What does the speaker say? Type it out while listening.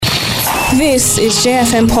This is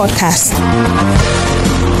JFM Podcast.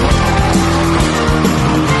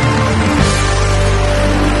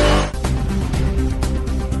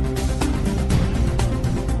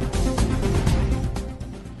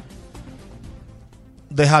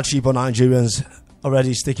 The hardship on Nigerians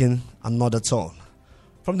already is taking another turn.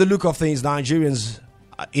 From the look of things, Nigerians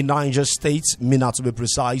in Niger State, Minna to be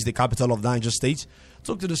precise, the capital of Niger State,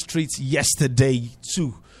 took to the streets yesterday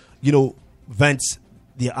to, vent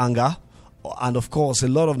their anger. And of course, a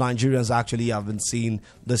lot of Nigerians actually have been seeing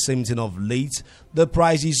the same thing of late. The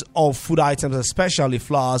prices of food items, especially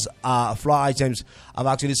flour items, have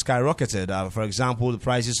actually skyrocketed. For example, the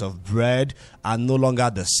prices of bread are no longer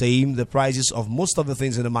the same. The prices of most of the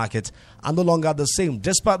things in the market are no longer the same,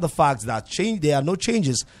 despite the fact that there are no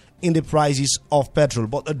changes in the prices of petrol.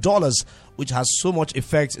 But the dollars, which has so much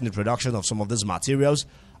effect in the production of some of these materials,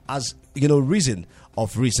 has risen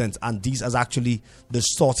of recent, and this has actually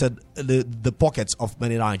distorted the pockets of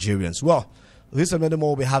many Nigerians. Well, this and many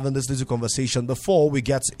more, we'll be having this little conversation before we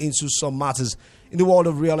get into some matters in the world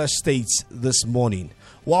of real estate this morning.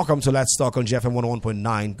 Welcome to Let's Talk on JFM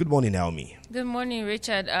 101.9. Good morning, Naomi. Good morning,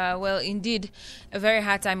 Richard. Well, indeed, a very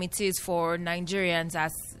hard time it is for Nigerians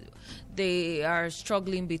as they are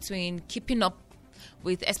struggling between keeping up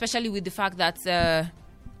with, especially with the fact that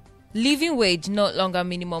living wage, no longer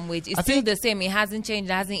minimum wage. It's still the same. It hasn't changed.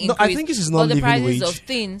 It hasn't increased. No, I think this is not living wage. But the prices of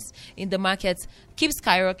things in the markets keep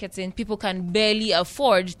skyrocketing. People can barely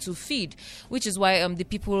afford to feed, which is why the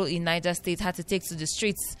people in Niger State had to take to the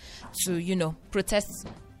streets to, protest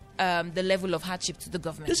the level of hardship to the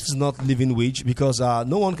government. This is not living wage because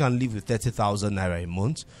no one can live with 30,000 naira a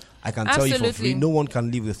month. I can tell you for free, no one can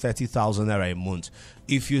live with 30,000 naira a month.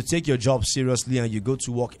 If you take your job seriously and you go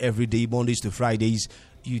to work every day, Mondays to Fridays,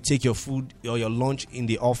 you take your food or your lunch in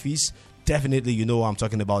the office, definitely you know what I'm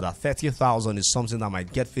talking about. That 30,000 is something that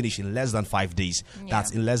might get finished in less than 5 days. Yeah.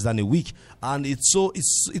 That's in less than a week. And it's so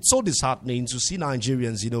disheartening to see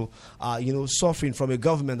Nigerians, suffering from a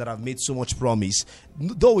government that have made so much promise.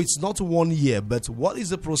 Though it's not 1 year, but what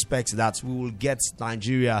is the prospect that we will get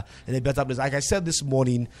Nigeria in a better place? Like I said this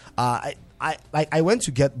morning, I went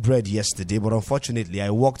to get bread yesterday, but unfortunately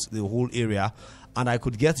I walked the whole area and I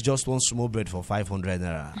could get just one small bread for 500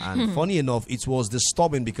 naira. And funny enough, it was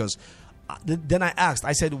disturbing because then I asked,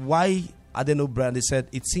 I said, why are there no bread? And they said,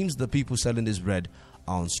 it seems the people selling this bread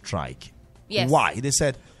are on strike. Yes. Why? They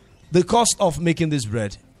said, the cost of making this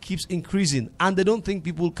bread keeps increasing and they don't think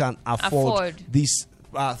people can afford this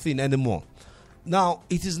thing anymore. Now,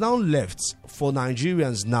 it is now left for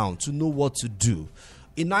Nigerians now to know what to do.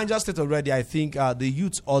 In Niger State already, I think the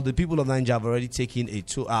youth or the people of Niger have already taken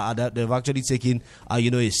they've actually taken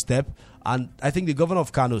a step, and I think the governor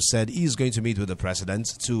of Kano said he is going to meet with the president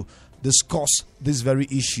to discuss this very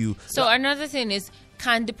issue. So another thing is,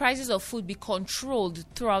 can the prices of food be controlled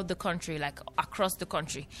throughout the country, like across the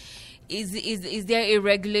country? Is there a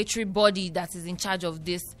regulatory body that is in charge of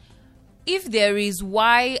this? If there is,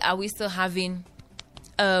 why are we still having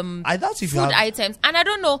I doubt if food items? And I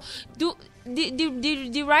don't know,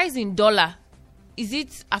 the rise in dollar, is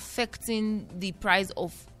it affecting the price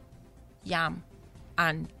of yam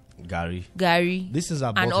and Gary? This is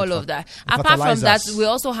and all of that. Apart from that, we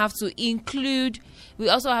also have to include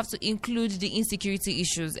the insecurity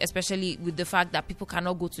issues, especially with the fact that people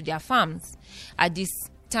cannot go to their farms at this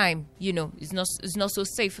time. It's not so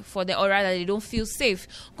safe for them, or rather they don't feel safe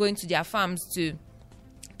going to their farms to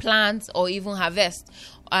plant or even harvest.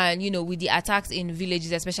 And with the attacks in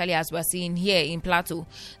villages, especially as we're seeing here in Plateau,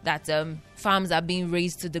 that farms are being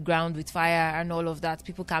razed to the ground with fire and all of that,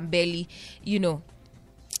 people can barely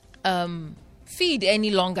feed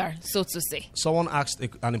any longer, so to say. Someone asked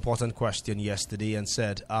an important question yesterday and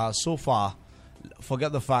said, so far,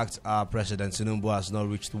 forget the fact President Tinubu has not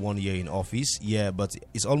reached 1 year in office. Yeah, but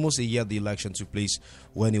it's almost a year the election took place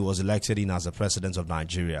when he was elected in as the president of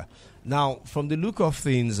Nigeria. Now, from the look of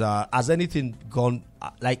things, has anything gone,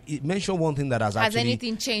 like it mentioned one thing that has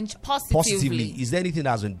anything changed positively? Is there anything that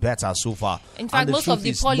has been better so far? In fact, most of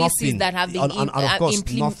the policies that have been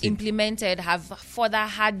implemented have further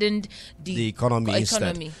hardened the economy.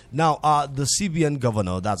 Instead. Now, the CBN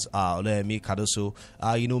governor, that's Oleyemi Kadoso,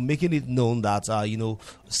 making it known that,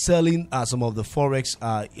 selling some of the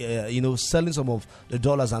forex, selling some of the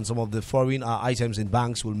dollars and some of the foreign items in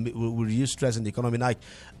banks will reduce stress in the economy. Like,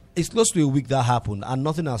 it's close to a week that happened and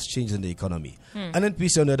nothing has changed in the economy.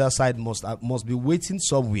 NNPC on the other side must be waiting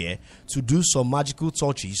somewhere to do some magical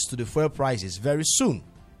touches to the fuel prices very soon.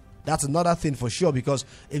 That's another thing for sure, because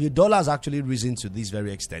if the dollar has actually risen to this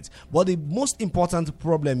very extent. But the most important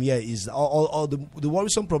problem here is, or the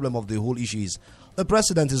worrisome problem of the whole issue is, the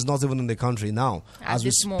president is not even in the country now as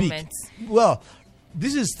we speak. Moment. Well,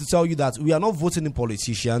 this is to tell you that we are not voting in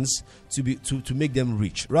politicians to make them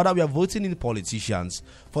rich. Rather, we are voting in politicians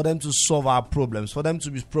for them to solve our problems, for them to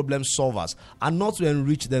be problem solvers, and not to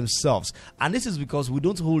enrich themselves. And this is because we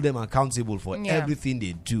don't hold them accountable for everything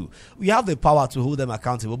they do. We have the power to hold them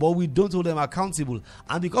accountable, but we don't hold them accountable.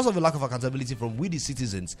 And because of a lack of accountability from we the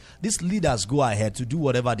citizens, these leaders go ahead to do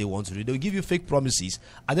whatever they want to do. They'll give you fake promises.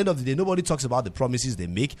 At the end of the day, nobody talks about the promises they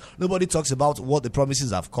make. Nobody talks about what the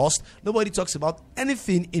promises have cost. Nobody talks about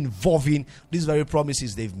anything involving these very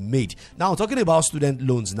promises they've made. Now, talking about student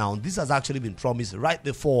loans now, this has actually been promised right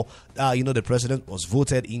before the president was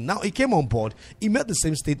voted in. Now, he came on board, he made the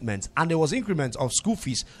same statement, and there was increment of school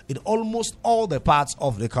fees in almost all the parts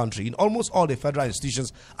of the country, in almost all the federal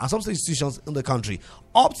institutions and some state institutions in the country.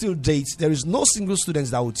 Up till date, there is no single student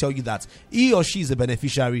that will tell you that he or she is a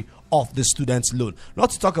beneficiary of the student's loan.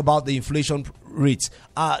 Not to talk about the inflation rate.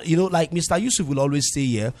 Like Mr. Yusuf will always say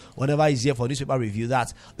here, whenever he's here for newspaper review,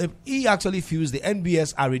 that he actually feels the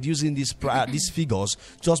NBS are reducing these figures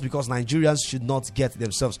just because Nigerians should not get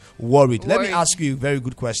themselves worried. Let me ask you a very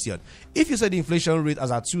good question. If you said the inflation rate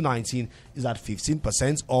as at 219 is at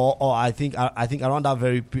 15%, or I think around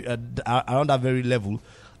that very level,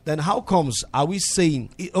 then how comes are we saying,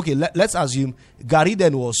 okay, let's assume Gary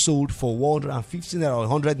then was sold for 150 naira or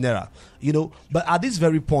 100 naira, but at this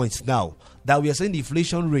very point now that we are saying the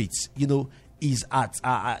inflation rate, is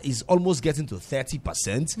almost getting to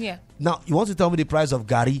 30%. Yeah. Now, you want to tell me the price of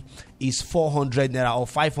Gary is 400 naira or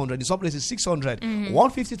 500, in some places 600,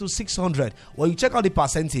 150 to 600. When you check out the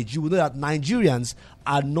percentage, you will know that Nigerians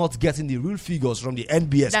are not getting the real figures from the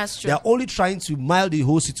NBS. That's true. They are only trying to mild the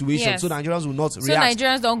whole situation, so Nigerians will not react. So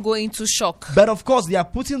Nigerians don't go into shock. But of course, they are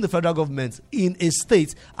putting the federal government in a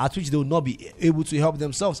state at which they will not be able to help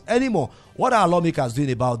themselves anymore. What are lawmakers doing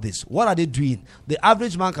about this? What are they doing? The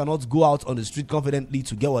average man cannot go out on the street confidently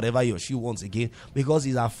to get whatever he or she wants again, because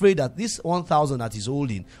he's afraid that this 1,000 that he's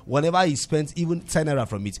holding, whenever he spends even 10 naira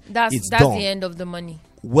from it, that's done. The end of the money.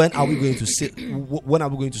 When are we going to when are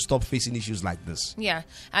we going to stop facing issues like this? Yeah.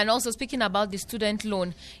 And also, speaking about the student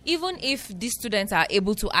loan, even if these students are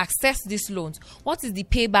able to access these loans, what is the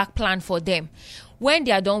payback plan for them? When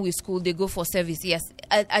they are done with school, they go for service. Yes.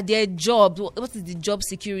 At their job, what is the job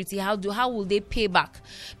security? How will they pay back?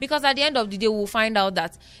 Because at the end of the day, we'll find out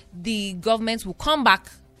that the government will come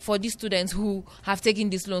back for these students who have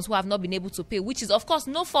taken these loans, who have not been able to pay, which is, of course,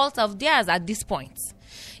 no fault of theirs at this point.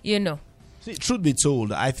 See, truth be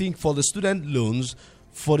told, I think for the student loans,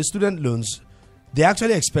 they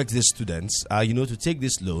actually expect the students, to take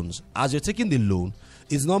these loans. As you're taking the loan,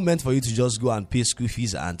 it's not meant for you to just go and pay school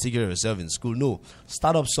fees and take care of yourself in school. No,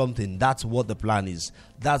 start up something. That's what the plan is.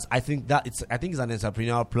 I think it's an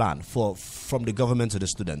entrepreneurial plan from the government to the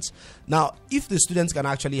students. Now, if the students can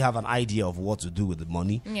actually have an idea of what to do with the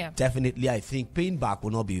money, definitely I think paying back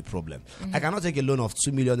will not be a problem. I cannot take a loan of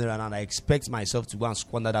 2 million naira and I expect myself to go and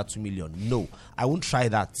squander that 2 million. No, I won't try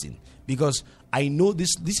that thing, because I know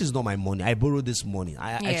this is not my money. I borrowed this money.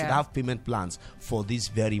 I should have payment plans for this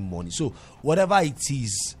very money. So whatever it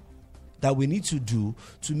is that we need to do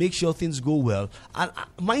to make sure things go well, and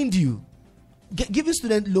mind you, giving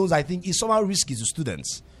student loans, I think, is somehow risky to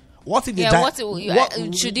students. What if they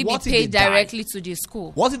should it be paid directly to the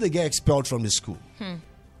school? What if they get expelled from the school?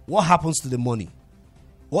 What happens to the money?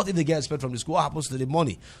 What if they get expelled from the school? What happens to the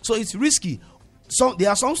money? So it's risky. So there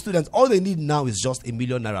are some students, all they need now is just 1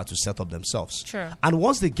 million naira to set up themselves. Sure. And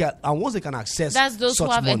once they can access, that's those such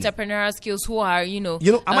who have money, entrepreneurial skills, who are,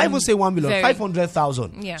 I might even say 1 million,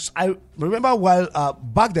 500,000. Yeah. So I remember while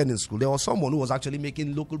back then in school, there was someone who was actually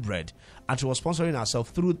making local bread, and she was sponsoring herself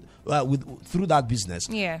through that business.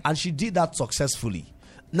 Yeah. And she did that successfully.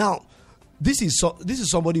 Now, this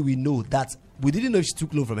is somebody we know that. We didn't know if she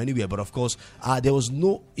took loan from anywhere, but of course, there was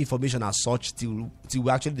no information as such till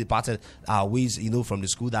we actually departed our ways, from the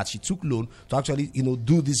school, that she took loan to actually,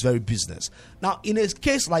 do this very business. Now, in a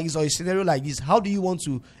case like this or a scenario like this, how do you want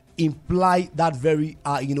to imply that very,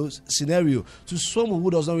 scenario to someone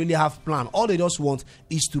who doesn't really have plan? All they just want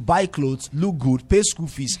is to buy clothes, look good, pay school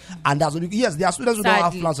fees, and that's what. Yes, there are students who don't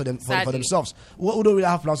have plans for themselves, who don't really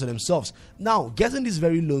have plans for themselves. Now, getting these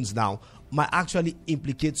very loans now, might actually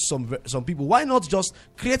implicate some people. Why not just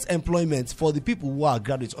create employment for the people who are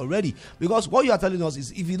graduates already? Because what you are telling us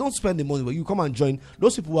is, if you don't spend the money, but you come and join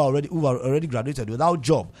those people who are already graduated without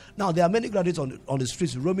job. Now there are many graduates on the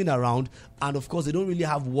streets roaming around, and of course they don't really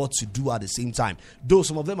have what to do at the same time. Though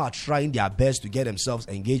some of them are trying their best to get themselves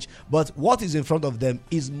engaged, but what is in front of them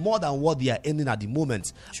is more than what they are earning at the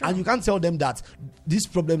moment. Sure. And you can't tell them that these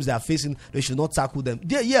problems they are facing, they should not tackle them.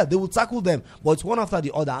 They will tackle them, but it's one after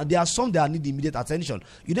the other, and there are some that need immediate attention.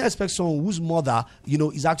 You don't expect someone whose mother,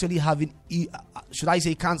 is actually having, should I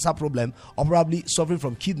say, cancer problem, or probably suffering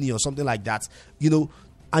from kidney or something like that, and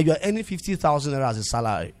you are earning 50,000 naira as a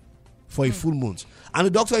salary for a full month, and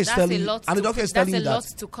the doctor is telling you, that lot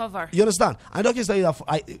to cover. You understand? And the doctor is telling you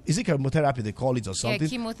that is it chemotherapy they call it or something? Yeah,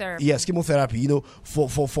 chemotherapy. Yes, chemotherapy. For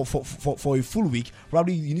a full week,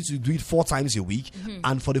 probably you need to do it 4 times a week,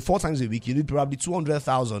 and for the 4 times a week, you need probably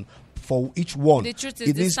 200,000 for each one. The truth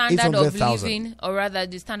is, the standard of living, or rather,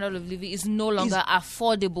 the standard of living is no longer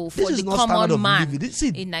affordable for the common man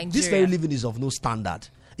in Nigeria. This very living is of no standard.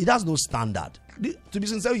 It has no standard. To be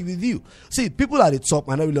sincere with you, see, people at the top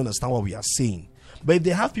might not really understand what we are saying. But if they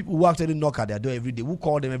have people who actually knock at their door every day, who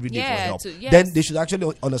call them every day for help, then they should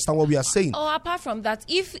actually understand what we are saying. Oh, apart from that,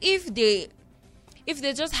 if they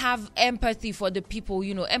just have empathy for the people,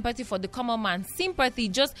 empathy for the common man, sympathy,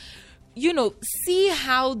 just see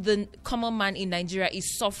how the common man in Nigeria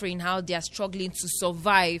is suffering, how they are struggling to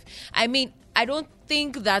survive. I mean, I don't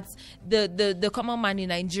think that the common man in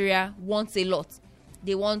Nigeria wants a lot.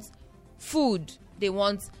 They want food, they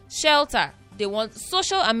want shelter, they want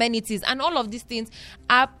social amenities, and all of these things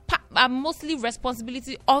are mostly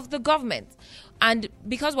responsibility of the government. And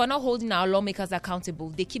because we're not holding our lawmakers accountable,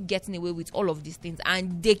 they keep getting away with all of these things,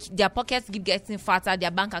 and their pockets keep getting fatter,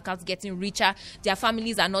 their bank accounts getting richer, their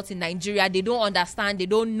families are not in Nigeria, they don't understand, they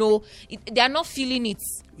don't know, they are not feeling it.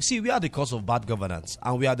 See, we are the cause of bad governance,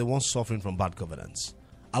 and we are the ones suffering from bad governance.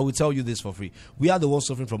 I will tell you this for free. We are the ones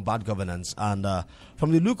suffering from bad governance. And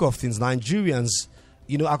from the look of things, Nigerians,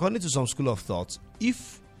 according to some school of thought,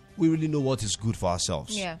 if we really know what is good for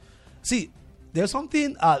ourselves. Yeah. See, there's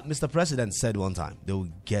something Mr. President said one time. They will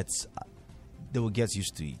get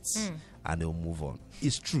used to it and they will move on.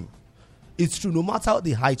 It's true. It's true. No matter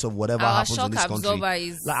the height of whatever happens in this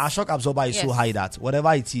country, our shock absorber is so high that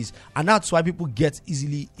whatever it is, and that's why people get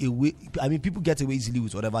easily away. I mean, people get away easily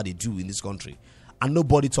with whatever they do in this country. And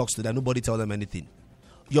nobody talks to them. Nobody tells them anything.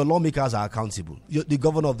 Your lawmakers are accountable. The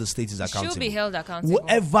governor of the state is accountable. Should be held accountable.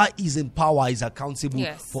 Whoever is in power is accountable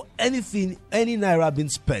for anything, any naira being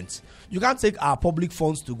spent. You can't take our public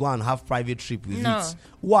funds to go and have private trip with it.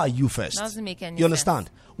 Who are you first? Doesn't make any sense. You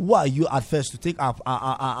understand? Who are you at first to take our public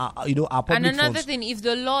funds? And another thing, if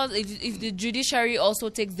the laws, if the judiciary also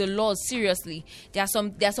takes the laws seriously, there are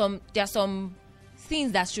some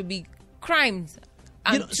things that should be crimes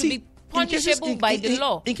and should be punishable by the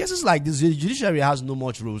law. In cases like this, the judiciary has no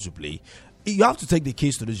much role to play. You have to take the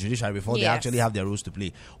case to the judiciary before they actually have their roles to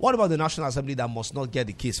play. What about the National Assembly that must not get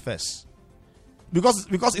the case first?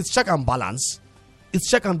 Because it's check and balance. It's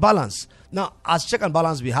check and balance. Now, has check and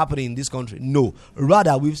balance be happening in this country? No.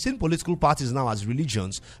 Rather, we've seen political parties now as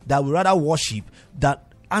religions that we rather worship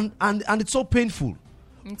that, and it's so painful.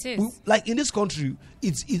 It is. Like in this country,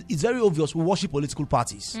 it's very obvious we worship political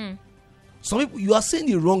parties. Some people, you are saying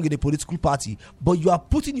the wrong in a political party, but you are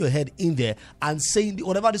putting your head in there and saying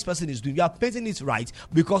whatever this person is doing, you are painting it right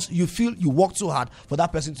because you feel you worked so hard for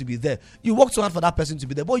that person to be there. You worked so hard for that person to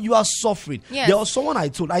be there, but you are suffering. Yes. There was someone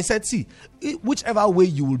I said, see, whichever way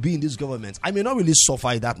you will be in this government, I may not really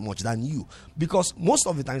suffer that much than you, because most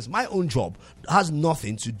of the times my own job has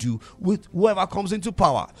nothing to do with whoever comes into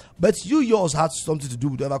power. But yours has something to do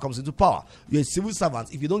with whoever comes into power. You're a civil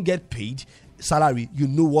servant. If you don't get paid salary, you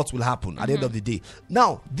know what will happen at the end of the day.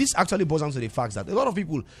 Now, this actually boils down to the fact that a lot of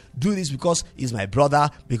people do this because he's my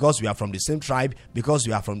brother, because we are from the same tribe, because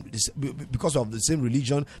we are because of the same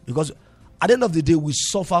religion, because at the end of the day, we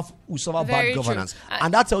suffer bad governance.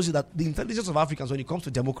 And that tells you that the intelligence of Africans when it comes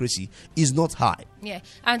to democracy is not high. Yeah.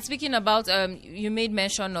 And speaking about, you made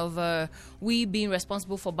mention of we being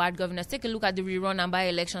responsible for bad governance. Take a look at the rerun and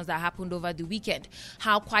by-elections that happened over the weekend.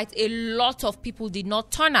 How quite a lot of people did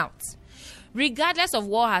not turn out. Regardless of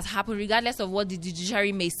what has happened, regardless of what the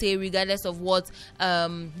judiciary may say, regardless of what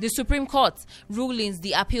the Supreme Court rulings,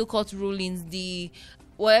 the appeal court rulings, the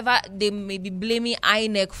whatever they may be blaming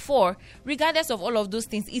INEC for, regardless of all of those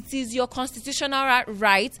things, it is your constitutional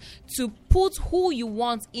right to put who you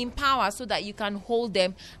want in power so that you can hold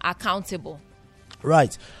them accountable.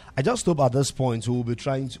 Right. I just hope at this point we will be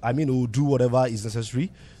trying to, we'll do whatever is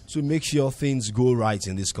necessary to make sure things go right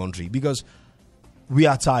in this country, because we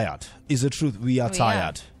are tired. It's the truth. We are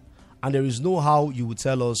tired. And there is no how you would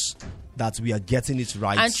tell us that we are getting it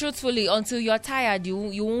right. And truthfully, until you're tired, you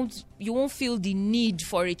won't feel the need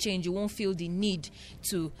for a change. You won't feel the need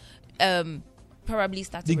to probably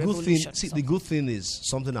start a revolution. The good thing is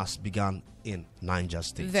something has begun in Niger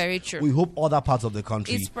State. Very true. We hope other parts of the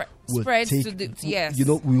country will spreads take, to the yes.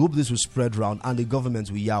 We hope this will spread around and the government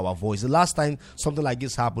will hear our voice. The last time something like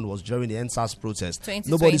this happened was during the NSAS protest.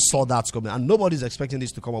 Nobody saw that coming, and nobody's expecting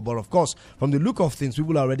this to come up. But of course, from the look of things,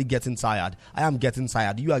 people are already getting tired. I am getting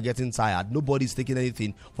tired. You are getting tired. Nobody's taking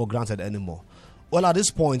anything for granted anymore. Well, at this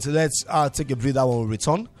point, let's take a breather when we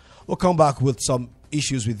return. We'll come back with some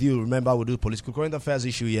issues with you. Remember, we'll do political current affairs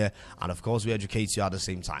issue here, and of course, we educate you at the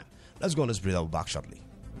same time. Let's go on this breather. We'll be back shortly.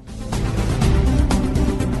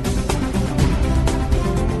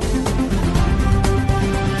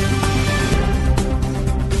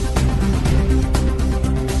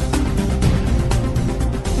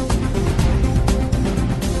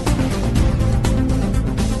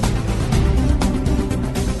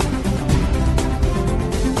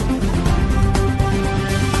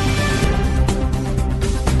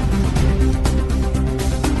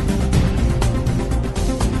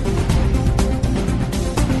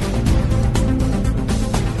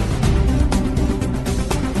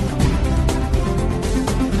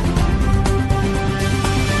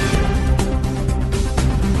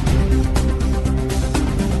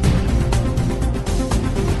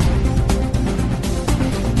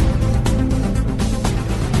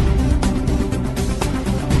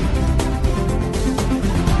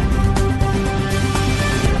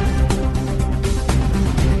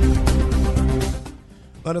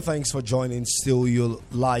 Many thanks for joining. Still, you're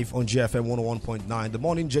live on GFM 101.9, the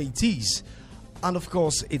morning JTs. And of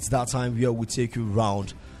course, it's that time where we take you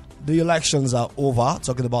round. The elections are over,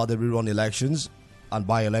 talking about the rerun elections and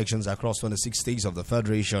by-elections across 26 states of the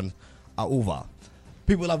Federation are over.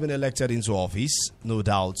 People have been elected into office, no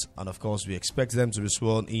doubt, and of course, we expect them to be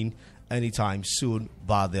sworn in anytime soon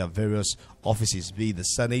by their various offices, be it the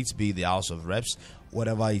Senate, be it the House of Reps,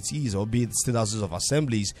 whatever it is, or be it state houses of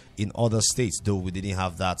assemblies in other states, though we didn't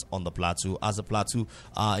have that on the Plateau. As the Plateau,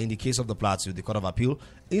 in the case of the Plateau, the Court of Appeal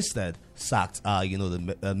instead sacked,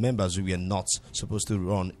 the members who were not supposed to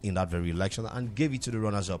run in that very election and gave it to the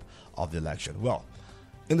runners-up of the election. Well,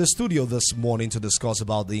 in the studio this morning to discuss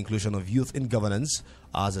about the inclusion of youth in governance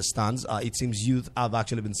as it stands, it seems youth have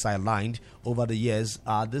actually been sidelined over the years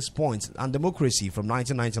at this point. And democracy from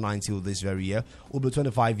 1999 till this very year will be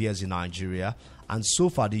 25 years in Nigeria. And so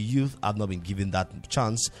far, the youth have not been given that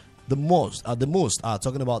chance. The most,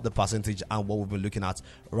 talking about the percentage and what we've been looking at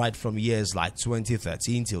right from years like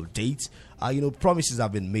 2013 till date. Promises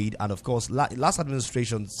have been made. And of course, last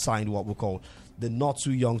administration signed what we call the Not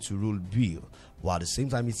Too Young to Rule bill. While at the same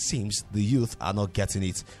time, it seems the youth are not getting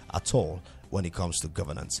it at all when it comes to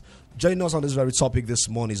governance. Joining us on this very topic this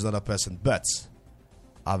morning is another person, but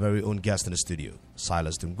our very own guest in the studio,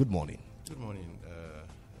 Silas Doom. Good morning. Good morning.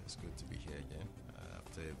 It's good to be here again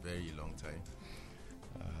after a very long time.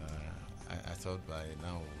 I thought by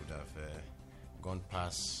now we would have gone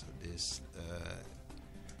past these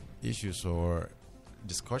issues or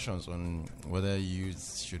discussions on whether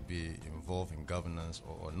youth should be involved in governance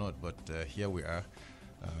or not, but here we are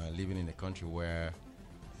living in a country where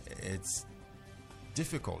it's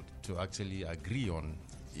difficult to actually agree on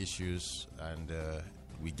issues and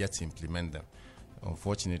we get to implement them.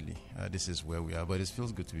 Unfortunately, this is where we are, but it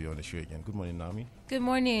feels good to be on the show again. Good morning, Naomi. Good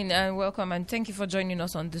morning and welcome, and thank you for joining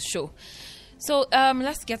us on the show. So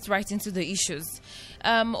let's get right into the issues.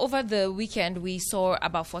 Over the weekend, we saw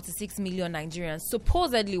about 46 million Nigerians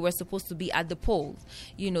supposedly were supposed to be at the polls,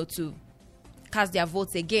 to cast their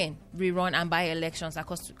votes again, rerun and by-elections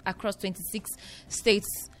across 26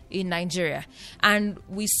 states in Nigeria. And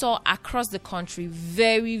we saw across the country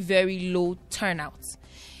very, very low turnouts.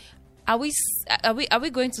 Are we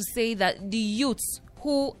going to say that the youths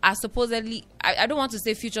who are supposedly, I don't want to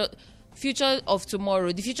say future of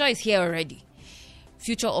tomorrow, the future is here already,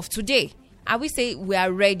 future of today, are we saying we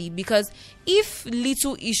are ready? Because if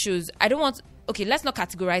little issues, let's not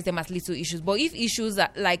categorize them as little issues, but if issues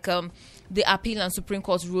like the appeal and Supreme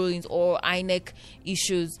Court rulings or INEC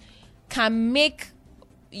issues can make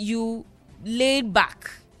you laid back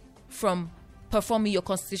from performing your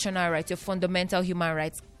constitutional rights, your fundamental human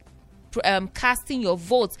rights, casting your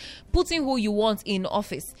votes, putting who you want in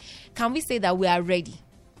office, can we say that we are ready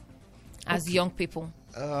as young people?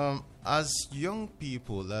 As young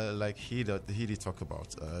people, like he did talk about,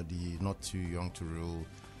 the Not Too Young to Rule,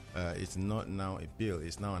 it's not now a bill,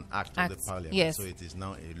 it's now an act of the parliament. Yes. So it is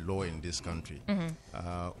now a law in this country.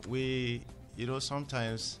 Mm-hmm. We,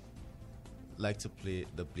 sometimes like to play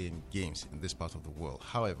the blame games in this part of the world.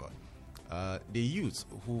 However, the youth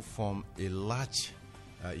who form a large,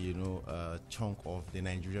 chunk of the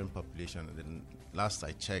Nigerian population. The last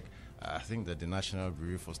I checked, I think that the National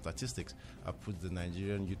Bureau for Statistics put the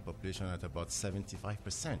Nigerian youth population at about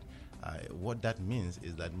 75%. What that means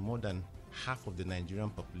is that more than half of the Nigerian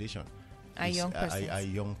population are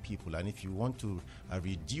young people. And if you want to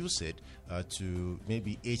reduce it to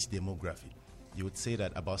maybe age demography, you would say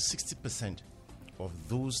that about 60% of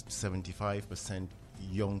those 75%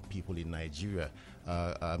 young people in Nigeria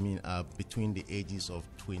are between the ages of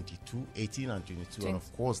 18 and 22. And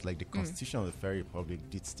of course, like the Constitution of the Federal Republic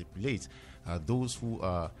did stipulate, those who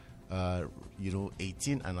are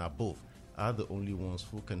 18 and above are the only ones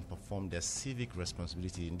who can perform their civic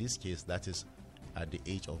responsibility. In this case, that is at the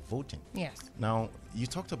age of voting. Yes. Now, you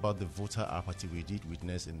talked about the voter apathy we did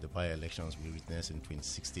witness in the by-elections we witnessed in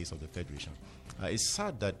 26 states of the Federation. It's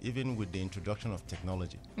sad that even with the introduction of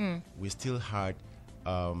technology, we still had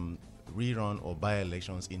rerun or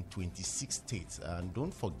by-elections in 26 states. And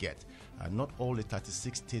don't forget, not all the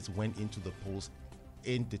 36 states went into the polls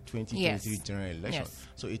in the 2023 general election. Yes.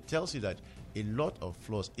 So it tells you that a lot of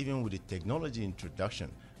flaws, even with the technology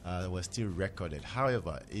introduction, were still recorded.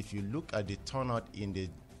 However, if you look at the turnout in the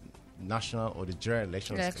national or the general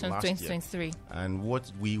elections last 2023 year, and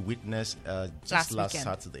what we witnessed just last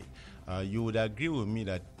Saturday, you would agree with me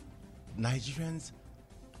that Nigerians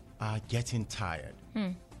are getting tired.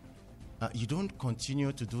 You don't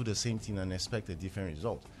continue to do the same thing and expect a different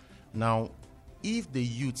result. Now, if the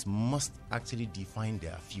youths must actually define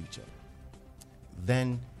their future,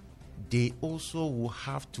 then they also will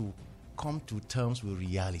have to come to terms with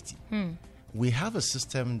reality. We have a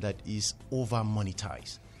system that is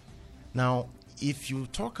over-monetized. Now, if you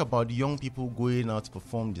talk about young people going out to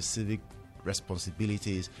perform the civic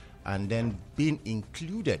responsibilities and then being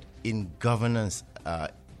included in governance,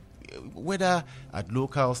 whether at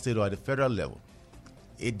local, state, or at the federal level,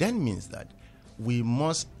 it then means that we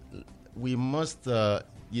must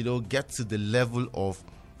get to the level of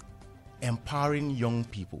empowering young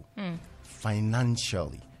people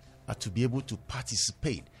financially to be able to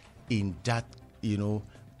participate in that,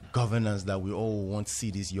 governance that we all want to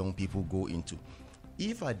see these young people go into.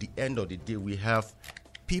 If at the end of the day we have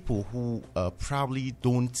people who probably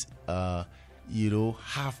don't, have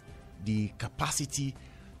the capacity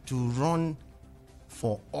to run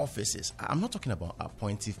for offices. I'm not talking about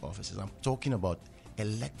appointive offices. I'm talking about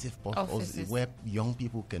elective offices where young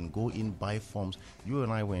people can go in, buy forms. You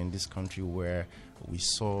and I were in this country where we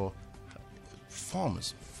saw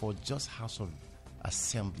forms for just House of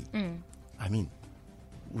Assembly. I mean,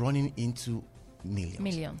 running into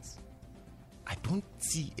millions. I don't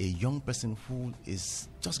see a young person who is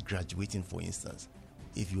just graduating, for instance.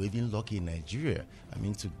 If you're even lucky in Nigeria,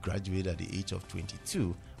 to graduate at the age of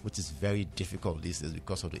 22, which is very difficult these days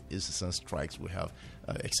because of the incessant strikes we have,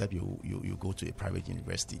 except you go to a private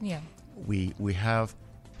university. Yeah. We have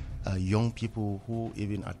young people who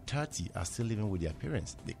even at 30 are still living with their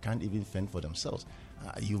parents. They can't even fend for themselves.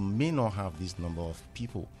 You may not have this number of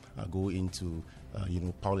people go into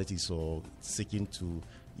politics or seeking to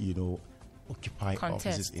occupy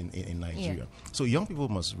offices in Nigeria. Yeah. So young people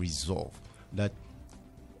must resolve that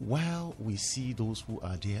while we see those who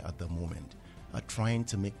are there at the moment are trying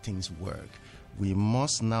to make things work, we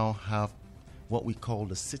must now have what we call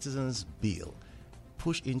the Citizens' Bill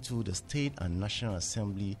pushed into the State and National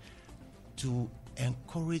Assembly to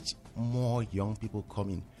encourage more young people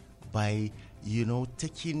coming by,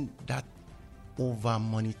 taking that over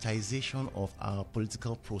monetization of our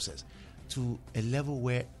political process to a level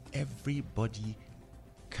where everybody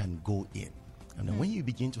can go in. And then when you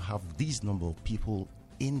begin to have these number of people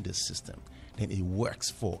in the system, then it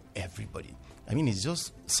works for everybody. It's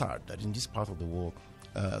just sad that in this part of the world,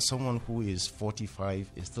 someone who is 45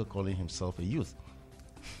 is still calling himself a youth.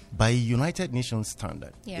 By United Nations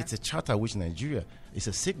standard, it's a charter which Nigeria is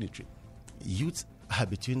a signatory. Youth are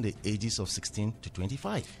between the ages of 16 to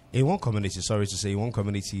 25. In one community,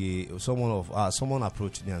 someone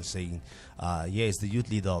approached me and saying, "It's the youth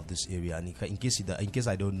leader of this area, and in case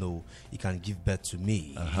I don't know, he can give birth to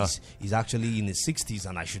me. He's actually in his 60s,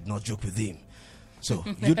 and I should not joke with him." So,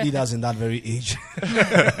 youth leaders in that very age.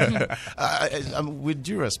 With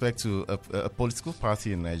due respect to a political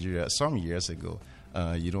party in Nigeria, some years ago,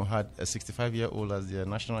 had a 65-year-old as their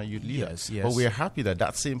national youth leader. Yes. But we're happy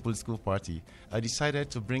that same political party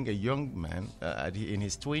decided to bring a young man in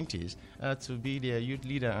his 20s to be their youth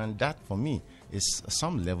leader. And that, for me, is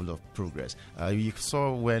some level of progress. You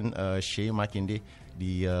saw when Shea Makinde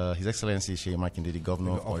His Excellency Sheikh Makinde, the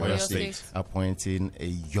governor of Oyo State, appointing a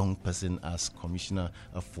young person as commissioner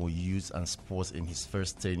for youth and sports in his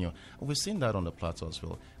first tenure. And we've seen that on the plateau as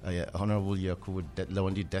well. Honorable Yakubu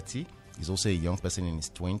Lawandi Deti is also a young person in his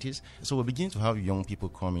 20s. So we're beginning to have young people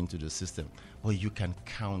come into the system, but you can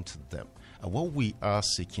count them. What we are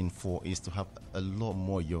seeking for is to have a lot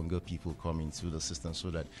more younger people come into the system so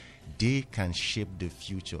that they can shape the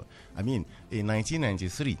future. I mean, in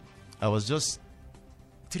 1993, I was just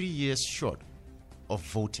 3 years short of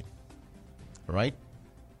voting, right?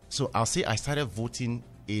 So I'll say I started voting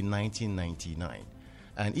in 1999.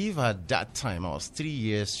 And if at that time I was 3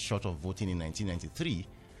 years short of voting in 1993,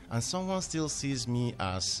 and someone still sees me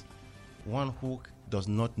as one who does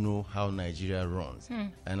not know how Nigeria runs,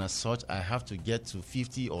 and as such, I have to get to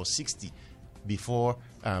 50 or 60 before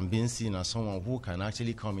being seen as someone who can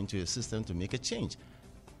actually come into a system to make a change.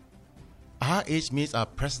 Our age mates are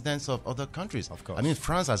presidents of other countries. Of course. I mean,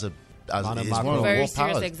 France is one of the very world serious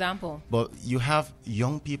powers. example. But you have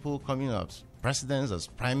young people coming up, presidents, as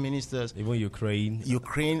prime ministers. Even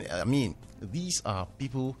Ukraine. I mean, these are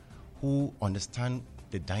people who understand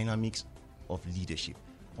the dynamics of leadership.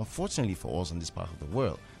 Unfortunately for us in this part of the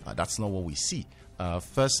world, that's not what we see.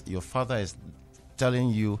 First, your father is telling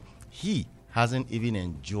you he hasn't even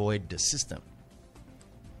enjoyed the system,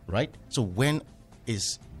 right? So when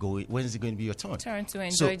is it going to be your turn? Turn to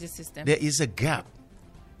enjoy the system. There is a gap.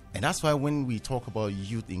 And that's why when we talk about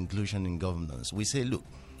youth inclusion in governance, we say, look,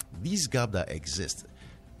 these gaps that exist,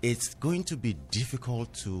 it's going to be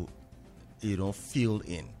difficult to, fill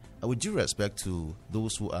in. With due respect to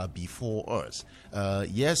those who are before us,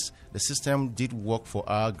 yes, the system did work for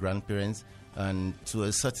our grandparents and to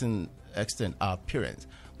a certain extent our parents,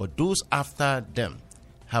 but those after them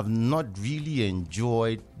have not really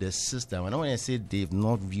enjoyed the system. And when I say they've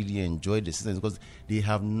not really enjoyed the system, it's because they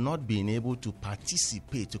have not been able to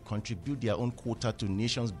participate, to contribute their own quota to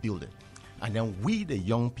nations building. And then we, the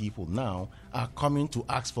young people now, are coming to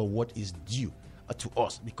ask for what is due to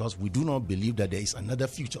us because we do not believe that there is another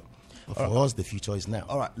future. But for us, the future is now.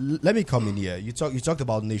 All right, let me come in here. You talked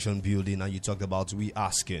about nation building and you talked about we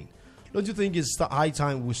asking. Don't you think it's high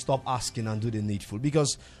time we stop asking and do the needful?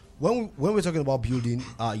 Because when we're talking about building,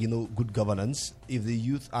 good governance, if the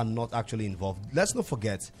youth are not actually involved, let's not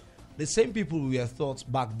forget the same people we were taught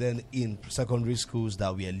back then in secondary schools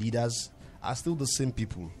that were leaders are still the same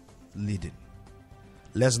people leading.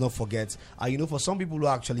 Let's not forget, for some people who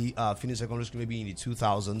actually finished secondary school maybe in the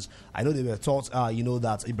 2000s, I know they were taught,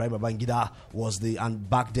 that Ibrahim Babangida was and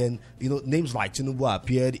back then, names like Tinubu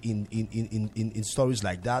appeared in stories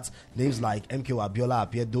like that. Names like MK Abiola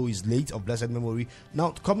appeared, though he's late, of blessed memory. Now,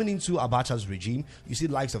 coming into Abacha's regime, you see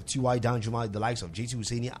the likes of T.Y. Danjuma, the likes of JT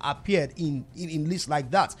Husseini appeared in lists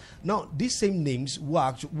like that. Now, these same names who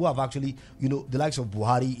have actually, the likes of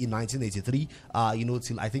Buhari in 1983,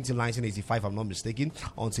 till 1985, I'm not mistaken,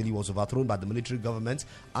 until he was overthrown by the military government,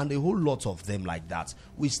 and a whole lot of them like that.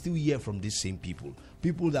 We still hear from these same people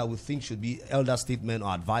that we think should be elder statesmen or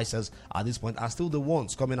advisors at this point are still the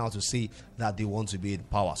ones coming out to say that they want to be in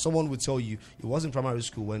power. Someone would tell you it was in primary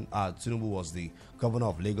school when Tinubu was the governor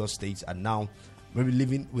of Lagos State, and now maybe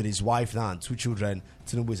living with his wife now and 2 children,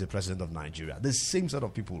 Tinubu is the president of Nigeria. The same sort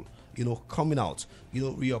of people, coming out,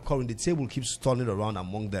 reoccurring. The table keeps turning around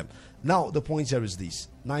among them. Now, the point here is this.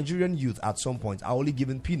 Nigerian youth at some point are only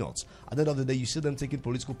given peanuts. At the end of the day, you see them taking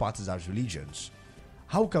political parties as religions.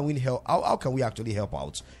 How can we help? How can we actually help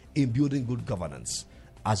out in building good governance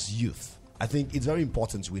as youth? I think it's very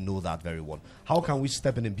important we know that very well. How can we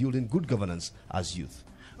step in building good governance as youth?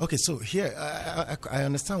 Okay, so here, I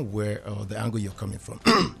understand where the angle you're coming from.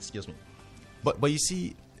 Excuse me. But you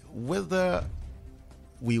see, whether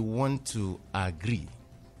we want to agree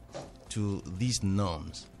to these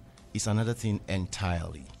norms is another thing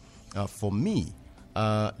entirely. For me,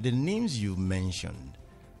 the names you mentioned,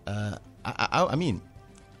 I mean,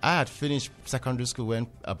 I had finished secondary school when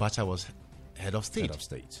Abacha was head of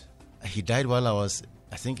state. He died while I was,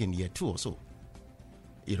 I think, in year 2 or so.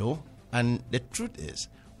 And the truth is,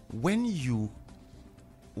 when you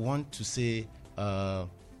want to say the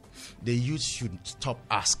youth should stop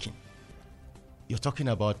asking, you're talking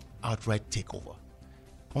about outright takeover.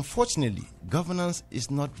 Unfortunately, governance is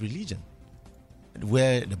not religion.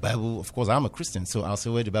 Where the Bible, of course, I'm a Christian, so I'll say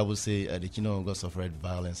where the Bible say the kingdom of God suffered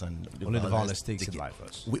violence and only the violence takes it by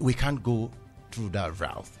force. We can't go through that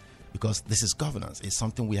route because this is governance. It's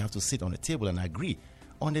something we have to sit on the table and agree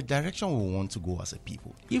on the direction we want to go as a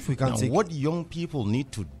people. If we can what young people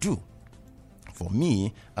need to do, for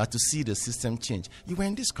me, to see the system change. You were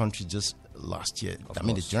in this country just last year.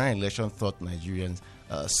 The general election thought Nigerians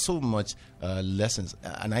so much lessons.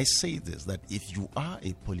 And I say this, that if you are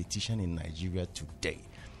a politician in Nigeria today,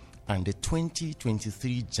 and the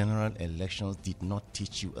 2023 general elections did not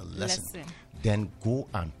teach you a lesson, then go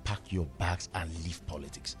and pack your bags and leave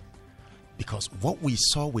politics. Because what we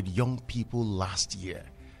saw with young people last year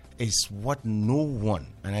is what no one,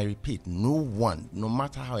 and I repeat, no one, no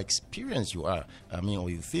matter how experienced you are, or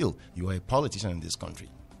you feel you are a politician in this country,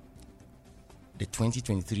 the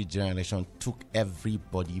 2023 general election took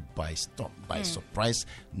everybody by storm, by surprise.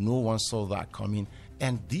 No one saw that coming.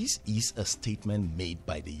 And this is a statement made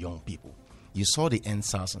by the young people. You saw the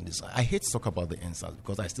NSAS on this. I hate to talk about the NSAS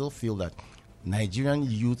because I still feel that Nigerian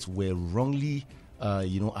youths were wrongly,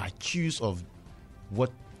 accused of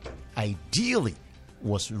what ideally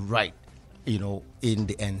was right, in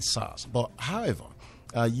the NSAS. But however,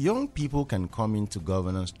 young people can come into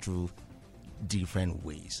governance through different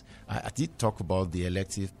ways. I did talk about the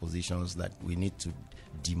elective positions that we need to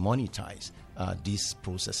demonetize these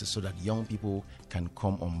processes so that young people can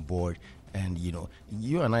come on board. And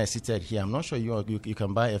you and I seated here. I'm not sure you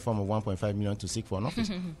can buy a form of 1.5 million to seek for an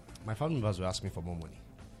office. My family members will ask me for more money.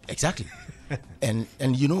 Exactly. and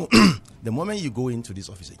the moment you go into this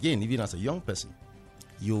office again, even as a young person,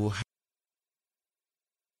 you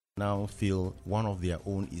now feel one of their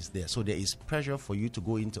own is there. So there is pressure for you to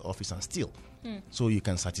go into office and steal. So you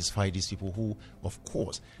can satisfy these people who, of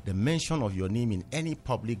course, the mention of your name in any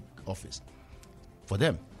public office, for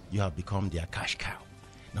them, you have become their cash cow.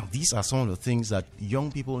 Now, these are some of the things that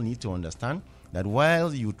young people need to understand, that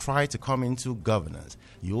while you try to come into governance,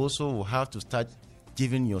 you also will have to start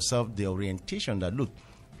giving yourself the orientation that, look,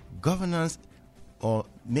 governance or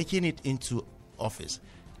making it into office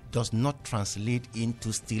does not translate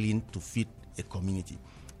into stealing to feed a community.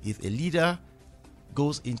 If a leader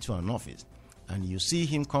goes into an office and you see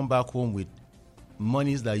him come back home with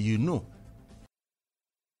monies that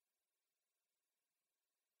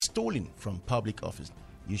stolen from public office,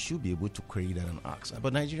 you should be able to query that and ask.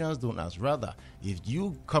 But Nigerians don't ask. Rather, if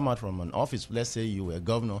you come out from an office, let's say you were a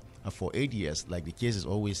governor for 8 years, like the case is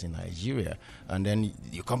always in Nigeria, and then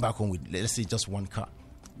you come back home with, let's say, just one car,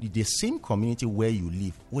 the same community where you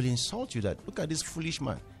live will insult you that, look at this foolish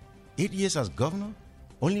man, 8 years as governor,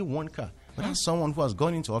 only one car. But that's someone who has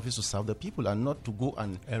gone into office to serve the people and not to go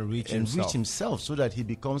and enrich himself so that he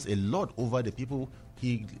becomes a lord over the people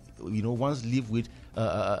he once lived with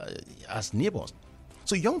as neighbors.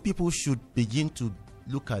 So young people should begin to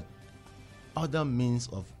look at other means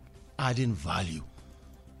of adding value.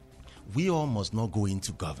 We all must not go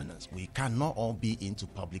into governance. We cannot all be into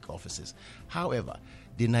public offices. However,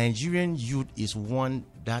 the Nigerian youth is one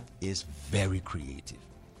that is very creative.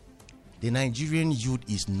 The Nigerian youth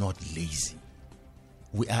is not lazy.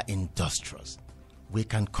 We are industrious. We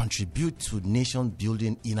can contribute to nation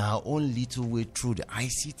building in our own little way through the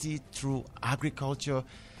ICT, through agriculture.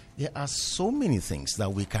 There are so many things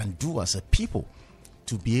that we can do as a people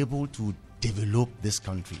to be able to develop this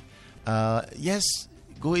country. Yes,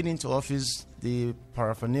 going into office, the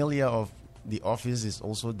paraphernalia of the office is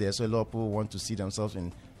also there. So a lot of people want to see themselves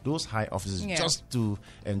in those high offices just to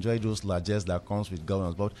enjoy those largesse that comes with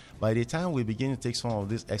governance. But by the time we begin to take some of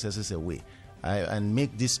these excesses away and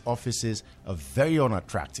make these offices very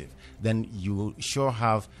unattractive, then you will sure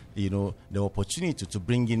have the opportunity to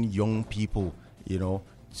bring in young people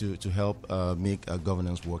to help make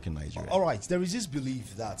governance work in Nigeria. All right, there is this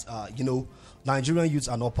belief that Nigerian youths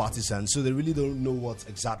are not partisan, so they really don't know what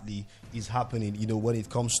exactly is happening when it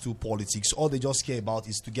comes to politics. All they just care about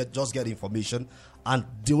is to get information, and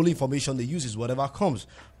the only information they use is whatever comes,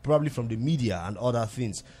 probably from the media and other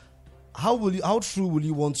things. How true will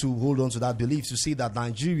you want to hold on to that belief, to say that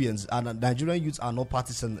Nigerians and Nigerian youths are not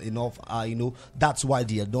partisan enough? That's why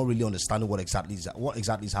they are not really understanding what exactly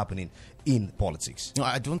is happening in politics. No,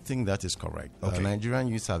 I don't think that is correct. Okay. Nigerian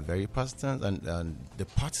youths are very partisan, and the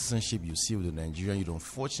partisanship you see with the Nigerian youth,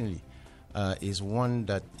 unfortunately, is one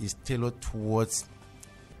that is tailored towards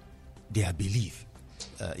their belief.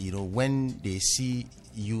 When they see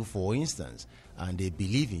you, for instance, and they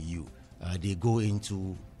believe in you, they go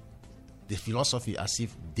into the philosophy as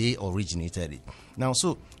if they originated it. Now,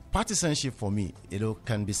 so partisanship for me,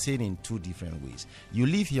 can be seen in two different ways. You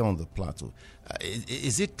live here on the plateau.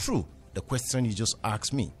 Is it true, the question you just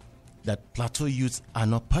asked me, that plateau youths are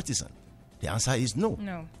not partisan? The answer is no.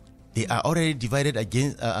 No. They are already divided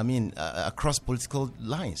across political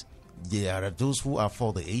lines. There are those who are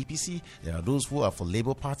for the APC, there are those who are for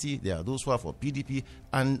Labour Party, there are those who are for PDP,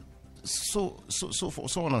 and so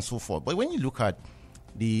on and so forth. But when you look at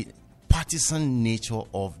the partisan nature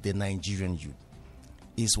of the Nigerian youth,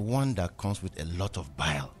 is one that comes with a lot of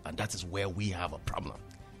bile, and that is where we have a problem.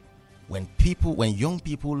 when young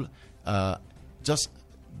people just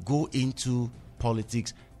go into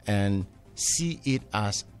politics and see it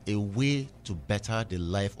as a way to better the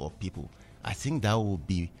life of people, I think that will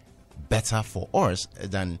be better for us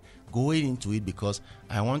than going into it because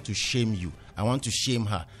I want to shame you. I want to shame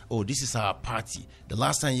her. Oh, this is our party. The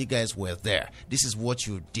last time you guys were there, this is what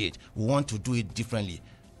you did. We want to do it differently.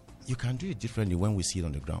 You can do it differently when we see it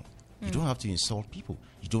on the ground. You don't have to insult people.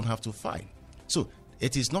 You don't have to fight. So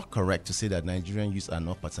it is not correct to say that Nigerian youth are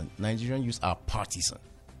not partisan. Nigerian youth are partisan.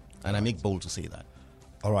 And I make bold to say that.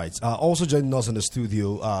 All right. Also joining us in the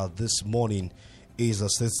studio this morning is the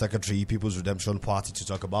State Secretary, People's Redemption Party, to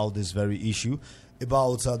talk about this very issue,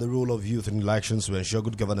 about the role of youth in elections to ensure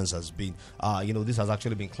good governance has been, this has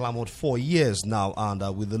actually been clamored for years now.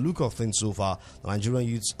 And with the look of things so far, the Nigerian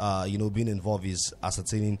youths, being involved is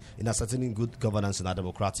ascertaining good governance in a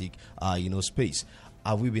democratic, space.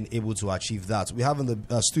 Have we been able to achieve that? We have in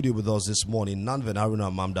the studio with us this morning Nanven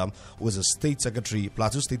Haruna Mamdam, who is a State Secretary,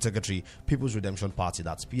 Plateau State Secretary, People's Redemption Party,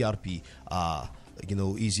 that's PRP.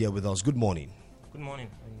 Is here with us. Good morning. Good morning.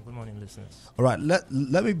 Good morning, listeners. All right, let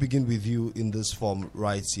me begin with you in this form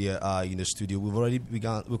right here in the studio.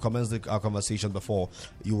 We commenced our conversation before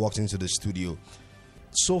you walked into the studio.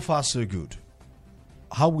 So far, so good.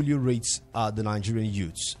 How will you rate the Nigerian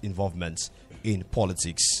youth's involvement in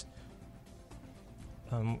politics?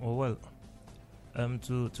 To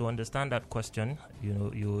understand that question,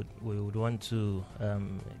 we would want to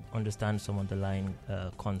understand some underlying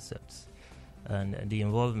concepts. And the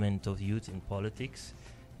involvement of youth in politics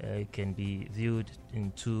can be viewed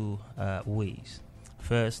in two ways.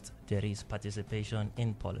 First, there is participation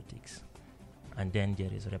in politics, and then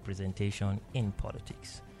there is representation in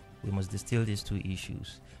politics. We must distill these two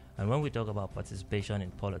issues. And when we talk about participation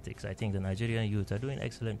in politics, I think the Nigerian youth are doing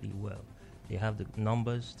excellently well. They have the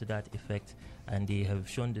numbers to that effect, and they have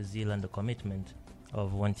shown the zeal and the commitment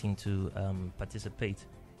of wanting to participate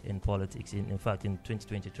in politics. In fact, in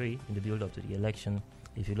 2023, in the build-up to the election,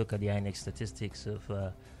 if you look at the INEC statistics of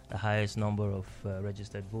the highest number of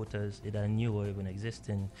registered voters, either new or even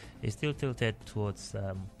existing, is still tilted towards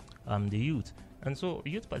the youth. And so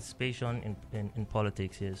youth participation in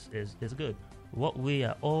politics is good. What we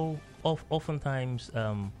are oftentimes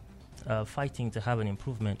fighting to have an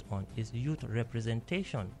improvement on is youth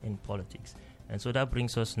representation in politics. And so that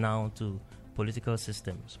brings us now to political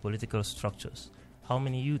systems, political structures. How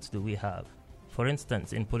many youths do we have? For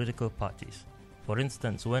instance, in political parties. For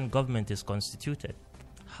instance, when government is constituted,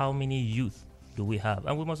 how many youth do we have?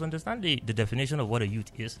 And we must understand the definition of what a youth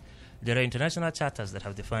is. There are international charters that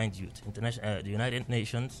have defined youth. The United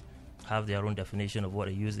Nations have their own definition of what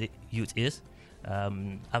a youth is.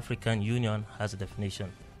 African Union has a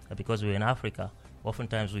definition. Because we're in Africa,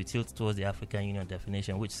 oftentimes we tilt towards the African Union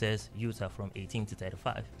definition, which says youth are from 18 to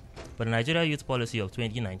 35. But the Nigeria Youth Policy of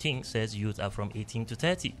 2019 says youth are from 18 to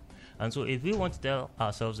 30. And so if we want to tell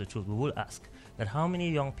ourselves the truth, we will ask that how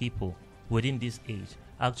many young people within this age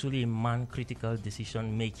actually man critical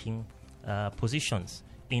decision-making positions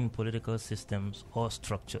in political systems or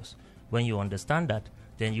structures. When you understand that,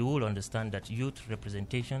 then you will understand that youth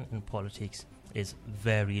representation in politics is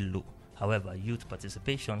very low. However, youth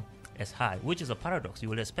participation is high, which is a paradox. You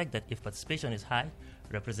will expect that if participation is high,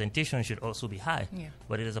 representation should also be high. Yeah.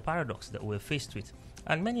 But it is a paradox that we're faced with.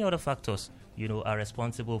 And many other factors, are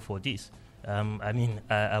responsible for this.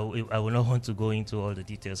 I will not want to go into all the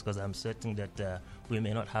details because I'm certain that we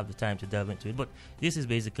may not have the time to delve into it. But this is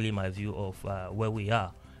basically my view of where we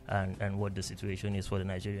are and what the situation is for the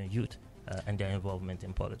Nigerian youth. And their involvement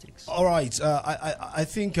in politics. All right. I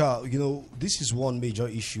think, this is one major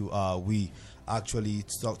issue we actually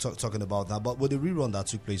talking about now. But with the rerun that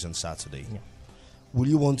took place on Saturday, will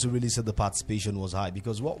you want to really say the participation was high?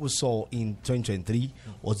 Because what we saw in 2023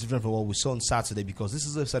 was different from what we saw on Saturday, because this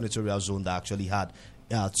is a senatorial zone that actually had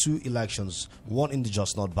two elections, one in the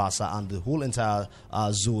Just North Basa, and the whole entire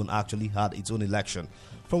zone actually had its own election.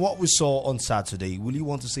 From what we saw on Saturday, will you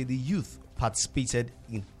want to say the youth participated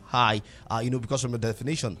in high, because from the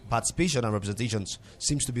definition, participation and representations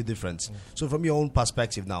seems to be different. So from your own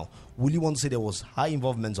perspective now, will you want to say there was high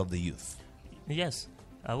involvement of the youth? Yes,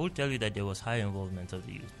 I will tell you that there was high involvement of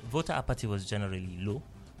the youth. Voter apathy was generally low.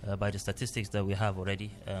 By the statistics that we have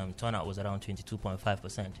already, turnout was around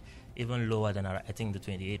 22.5%, even lower than I think the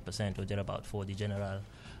 28% or thereabout for the general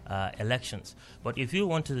elections. But if you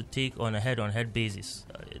want to take on a head-on-head basis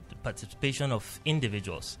the participation of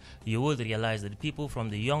individuals, you will realize that people from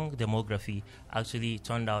the young demography actually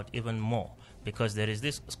turned out even more, because there is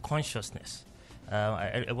this consciousness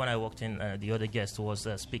When I walked in, the other guest was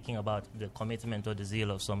speaking about the commitment or the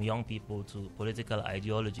zeal of some young people to political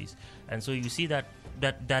ideologies, and so you see that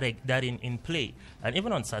in play. And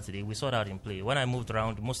even on Saturday, we saw that in play. When I moved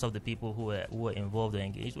around, most of the people who were involved or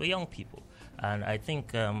engaged were young people, and I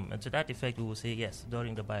think to that effect, we will say yes.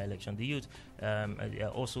 During the by-election, the youth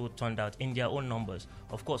also turned out in their own numbers,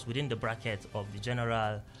 of course, within the bracket of the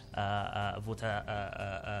general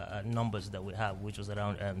voter numbers that we have, which was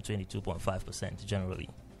around 22.5% generally.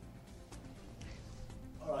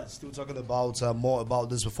 All right, still talking about more about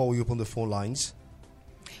this before we open the phone lines.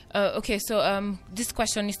 Okay, so this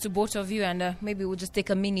question is to both of you, and maybe we'll just take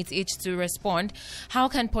a minute each to respond. How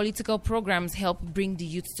can political programs help bring the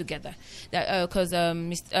youth together? Because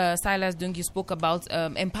Mr. Silas Dung, you spoke about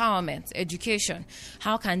empowerment, education.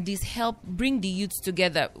 How can this help bring the youth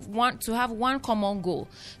together? To have one common goal,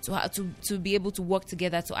 to be able to work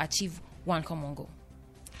together to achieve one common goal.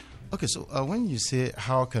 Okay, so when you say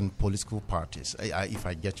how can political parties, if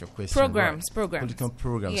I get your question programs, political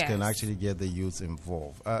programs yes. can actually get the youth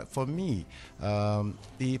involved. For me,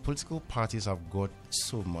 the political parties have got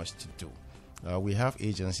so much to do. We have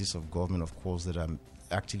agencies of government, of course, that are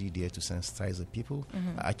actually there to sensitize the people.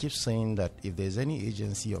 Mm-hmm. I keep saying that if there's any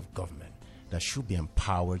agency of government that should be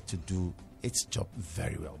empowered to do its job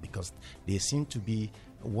very well, because they seem to be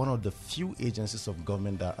one of the few agencies of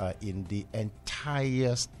government that are in the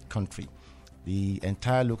entire country. The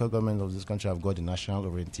entire local government of this country have got the National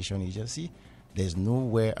Orientation Agency. There's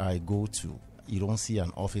nowhere I go to, you don't see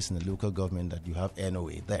an office in the local government that you have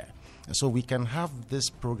NOA there. And so we can have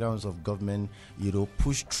these programs of government,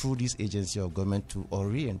 push through this agency of government to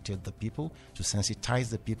orientate the people, to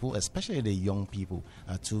sensitize the people, especially the young people,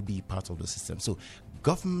 to be part of the system. So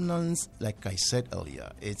governance, like I said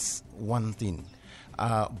earlier, it's one thing.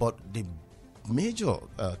 But the major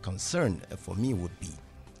concern for me would be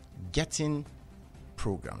getting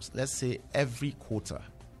programs. Let's say every quarter,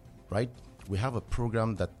 right? We have a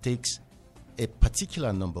program that takes a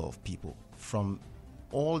particular number of people from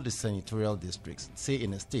all the senatorial districts, say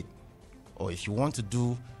in a state. Or if you want to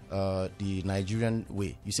do the Nigerian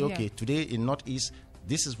way, you say, okay, today in Northeast,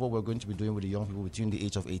 this is what we're going to be doing with the young people between the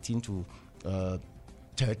age of 18 to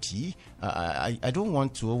 30. I don't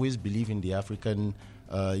want to always believe in the African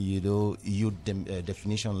youth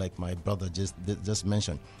definition like my brother just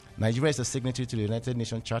mentioned. Nigeria is a signatory to the United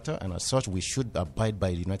Nations Charter, and as such, we should abide by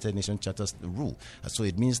the United Nations Charter's rule. So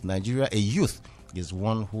it means Nigeria, a youth, is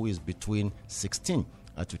one who is between 16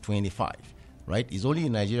 to 25. Right? It's only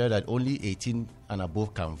in Nigeria that only 18 and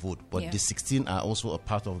above can vote, but the 16 are also a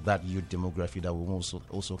part of that youth demography that we will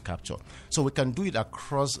also capture. So we can do it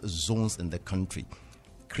across zones in the country.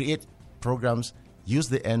 Create programs, use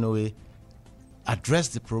the NOA, address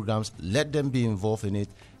the programs, let them be involved in it,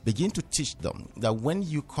 begin to teach them that when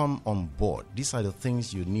you come on board, these are the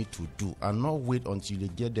things you need to do, and not wait until you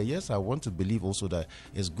get there. Yes, I want to believe also that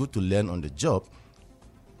it's good to learn on the job,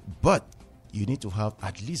 but you need to have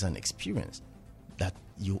at least an experience that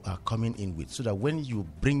you are coming in with, so that when you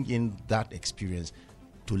bring in that experience,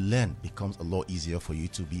 to learn becomes a lot easier for you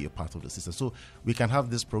to be a part of the system. So we can have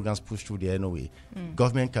these programs pushed through the NOA.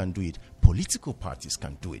 Government can do it. Political parties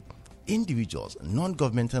can do it. Individuals,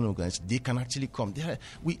 non-governmental organizations, they can actually come.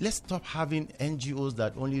 Let's stop having NGOs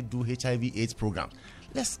that only do HIV/AIDS programs.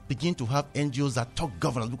 Let's begin to have NGOs that talk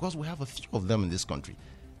governance, because we have a few of them in this country.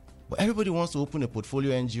 But everybody wants to open a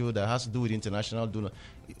portfolio NGO that has to do with international donors.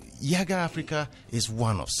 Yaga Africa is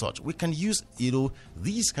one of such. We can use,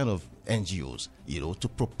 these kind of NGOs, to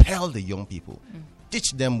propel the young people,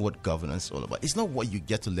 teach them what governance is all about. It's not what you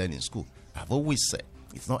get to learn in school. I've always said,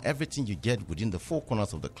 it's not everything you get within the four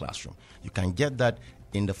corners of the classroom. You can get that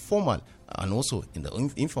in the formal and also in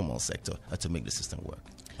the informal sector to make the system work.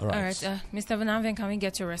 All right. Mr. Van Aven, can we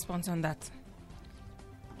get your response on that?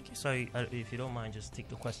 Okay, sorry, if you don't mind, just take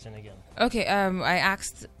the question again. Okay, I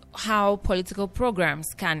asked how political programs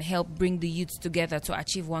can help bring the youth together to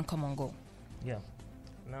achieve one common goal. Yeah.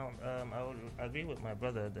 Now, I would agree with my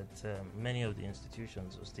brother that many of the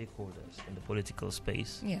institutions or stakeholders in the political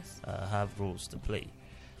space have roles to play.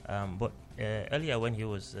 But earlier when he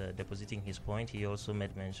was depositing his point, he also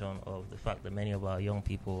made mention of the fact that many of our young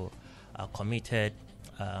people are committed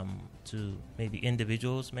to maybe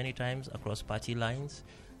individuals many times across party lines,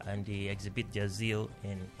 and they exhibit their zeal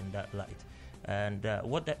in that light. And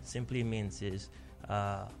what that simply means is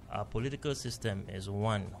our political system is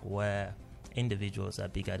one where individuals are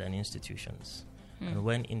bigger than institutions. And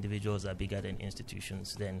when individuals are bigger than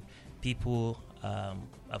institutions, then people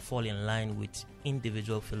fall in line with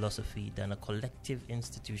individual philosophy than a collective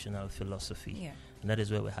institutional philosophy. And that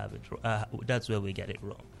is where we have it. That's where we get it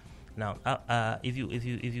wrong. Now, if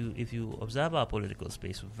you observe our political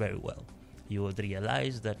space very well, you would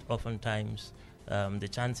realize that oftentimes the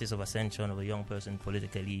chances of ascension of a young person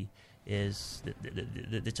politically is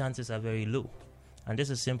the chances are very low. And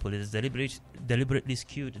this is simple. It is deliberately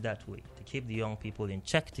skewed that way to keep the young people in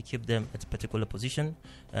check, to keep them at a particular position,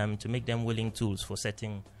 to make them willing tools for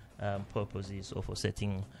setting purposes or for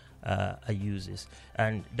setting uses.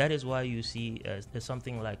 And that is why you see there's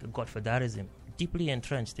something like godfatherism deeply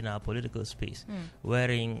entrenched in our political space,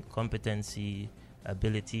 wherein competency,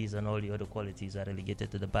 abilities, and all the other qualities are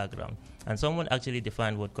relegated to the background. And someone actually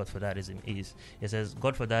defined what godfatherism is. It says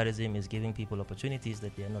godfatherism is giving people opportunities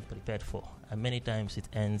that they are not prepared for, and many times it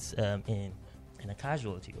ends in a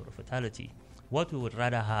casualty or a fatality. What we would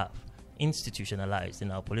rather have institutionalized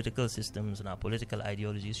in our political systems and our political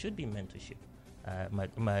ideologies should be mentorship.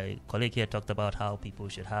 My colleague here talked about how people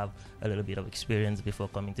should have a little bit of experience before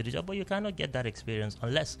coming to the job, but you cannot get that experience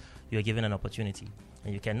unless you are given an opportunity.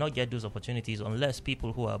 And you cannot get those opportunities unless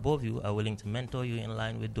people who are above you are willing to mentor you in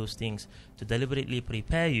line with those things, to deliberately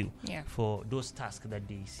prepare you for those tasks that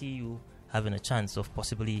they see you having a chance of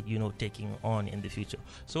possibly, taking on in the future.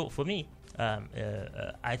 So for me,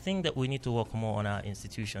 I think that we need to work more on our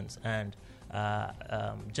institutions and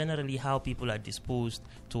generally how people are disposed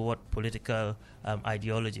to what political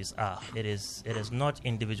ideologies are. It is not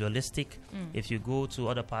individualistic. If you go to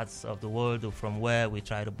other parts of the world from where we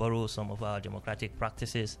try to borrow some of our democratic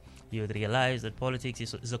practices, you would realize that politics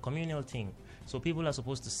is a communal thing. So people are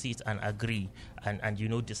supposed to sit and agree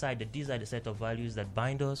and decide that these are the set of values that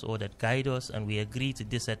bind us or that guide us, and we agree to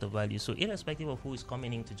this set of values. So irrespective of who is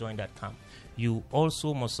coming in to join that camp, you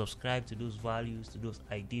also must subscribe to those values, to those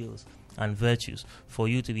ideals and virtues for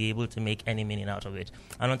you to be able to make any meaning out of it.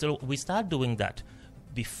 And until we start doing that,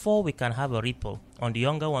 before we can have a ripple on the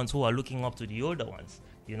younger ones who are looking up to the older ones,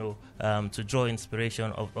 to draw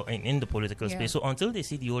inspiration in the political space. So until they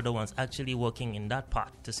see the older ones actually working in that part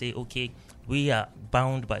to say, okay, we are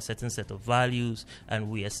bound by a certain set of values and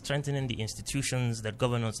we are strengthening the institutions that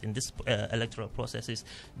govern us in this electoral processes,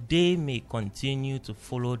 they may continue to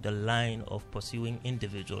follow the line of pursuing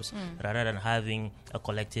individuals rather than having a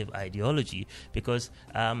collective ideology, because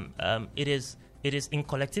it is in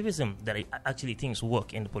collectivism that actually things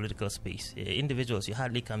work in the political space. Individuals, you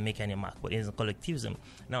hardly can make any mark, but it is in collectivism.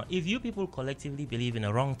 Now, if you people collectively believe in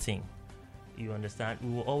a wrong thing, you understand, we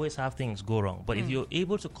will always have things go wrong. But if you're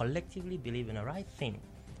able to collectively believe in a right thing,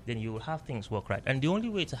 then you will have things work right. And the only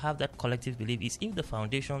way to have that collective belief is if the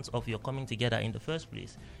foundations of your coming together in the first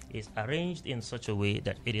place is arranged in such a way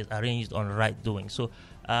that it is arranged on right doing. So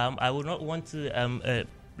I would not want to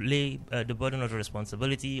lay the burden of the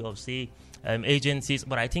responsibility of, say, agencies,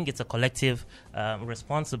 but I think it's a collective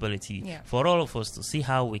responsibility for all of us to see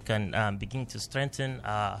how we can begin to strengthen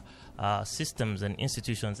our systems and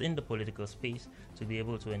institutions in the political space to be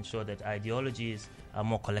able to ensure that ideologies are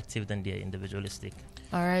more collective than they are individualistic.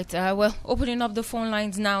 All right. Well, opening up the phone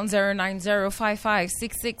lines now,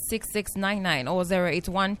 09055666699 or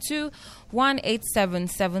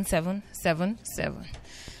 0812-187-7777.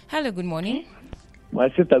 Hello, good morning. My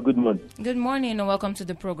sister, good morning. Good morning and welcome to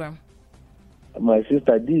the program. My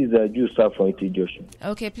sister, this is Jusa from Joshua.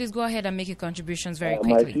 Okay, please go ahead and make your contributions very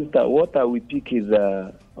quickly. My sister, what I will pick is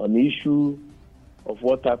an issue of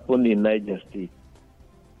what happened in Niger State.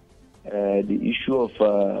 The issue of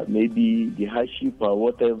maybe the hardship or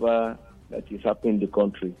whatever that is happening in the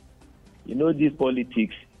country. These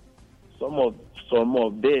politics, some of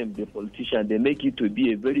them, the politicians, they make it to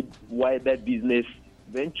be a very wider business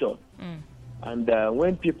venture. And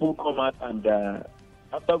when people come out and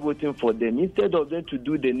after voting for them, instead of them to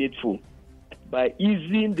do the needful by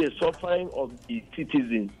easing the suffering of the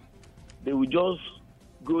citizens, they will just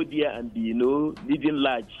go there and be, living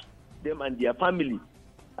large, them and their family.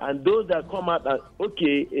 And those that come out,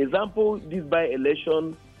 okay, example, this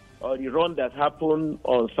by-election or the run that happened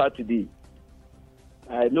on Saturday.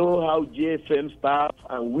 I know how JFM staff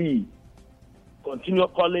and we continue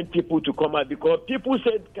calling people to come out because people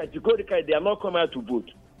said categorically they are not coming out to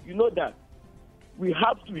vote. You know that. We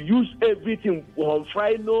have to use everything on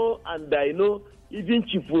Friday and even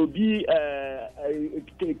Chief will be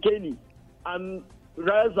Kenny and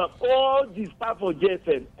rise up all the staff of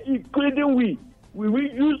JFM, including we will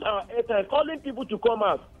use our airtime calling people to come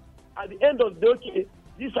out. At the end of the day,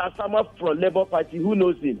 these are some from Labour Party, who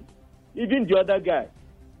knows him, even the other guy.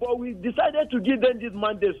 But we decided to give them this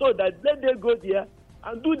mandate so that let them go there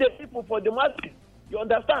and do the people for the masses. You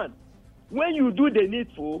understand? When you do the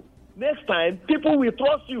needful, next time people will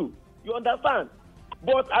trust you. You understand?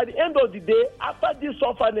 But at the end of the day, after this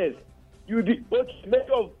sufferness, you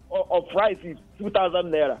measure of rice is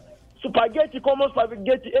 2,000 naira. Spaghetti, common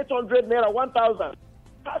spaghetti, 800 naira, 1,000.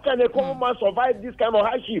 How can a common man survive this kind of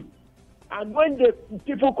hardship? And when the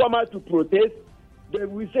people come out to protest, they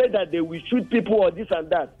will say that they will shoot people or this and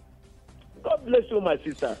that. God bless you, my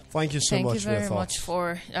sister. Thank you so much. Thank you very much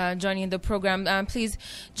for joining the program. Please,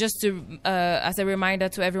 just to as a reminder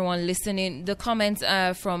to everyone listening, the comments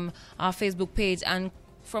from our Facebook page and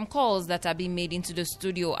from calls that are being made into the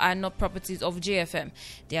studio are not properties of JFM.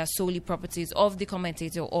 They are solely properties of the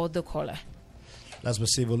commentator or the caller. Let's be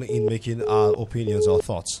civil in making our opinions or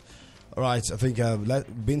thoughts. All right, I think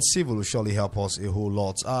being civil will surely help us a whole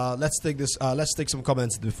lot. Let's take this. Let's take some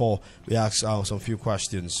comments before we ask some few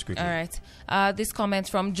questions quickly. All right. This comment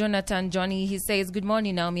from Jonathan Johnny. He says, "Good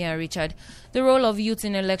morning, Naomi and Richard. The role of youth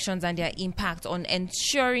in elections and their impact on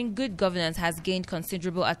ensuring good governance has gained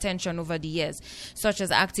considerable attention over the years, such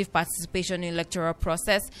as active participation in electoral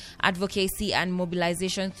process, advocacy and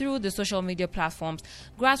mobilization through the social media platforms,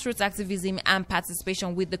 grassroots activism and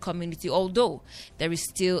participation with the community, although there is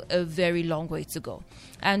still a very long way to go."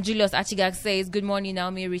 And Julius Achigag says, "Good morning,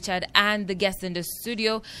 Naomi, Richard, and the guests in the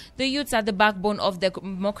studio. The youths are the backbone of the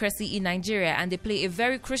democracy in Nigeria, and they play a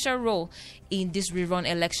very crucial role in these rerun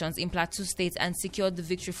elections in Plateau State and secured the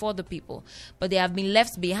victory for the people. But they have been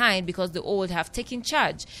left behind because the old have taken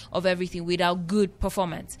charge of everything without good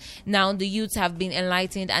performance. Now the youths have been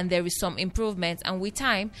enlightened and there is some improvement, and with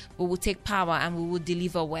time we will take power and we will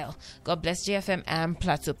deliver well. God bless JFM and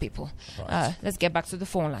Plateau people." Right. Let's get back to the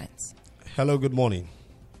phone lines. Hello, good morning.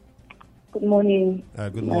 Good morning.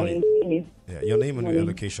 Good morning. Your name and your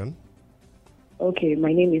location? Okay,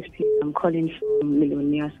 my name is Pete. I'm calling from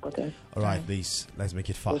Millionaire Scotland. All right, please, let's make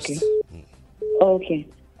it fast. Okay.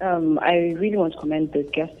 I really want to commend the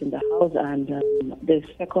guest in the house and the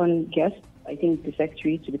second guest, I think the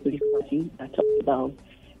secretary to the political party, that talked about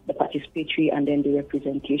the participatory and then the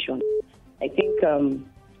representation. I think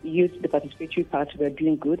the participatory part, we're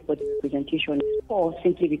doing good, but the representation is poor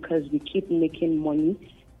simply because we keep making money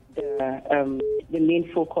the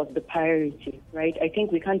main focus, the priority, right? I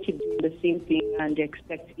think we can't keep doing the same thing and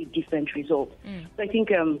expect a different result. So I think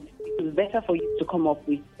it's better for you to come up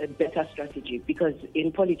with a better strategy, because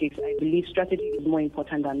in politics, I believe strategy is more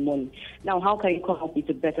important than money. Now, how can you come up with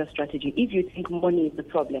a better strategy? If you think money is the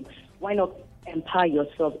problem, why not empower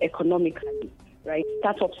yourself economically? Right,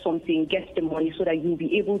 start up something, get the money so that you'll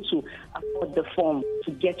be able to afford the form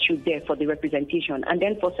to get you there for the representation. And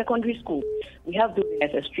then for secondary school, we have those in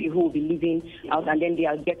SS3 who will be living out, and then they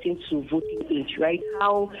are getting to voting age. Right?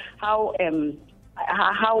 How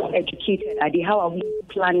educated are they? How are we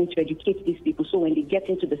planning to educate these people so when they get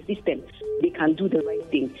into the system, they can do the right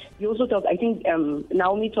thing? You also talked, I think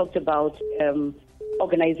Naomi talked about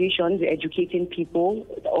organizations educating people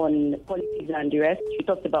on politics and the rest. She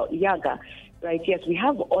talked about Yaga. Right, yes, we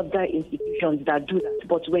have other institutions that do that,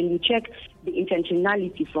 but when you check, the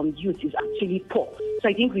intentionality from youth is actually poor. So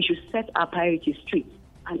I think we should set our priorities straight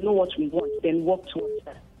and know what we want, then work towards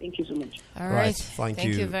that. Thank you so much. All right. Thank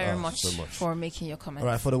you very much for making your comments.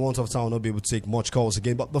 All right, for the want of time, I'll not be able to take much calls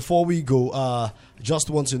again. But before we go,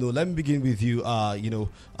 just want to know, let me begin with you, the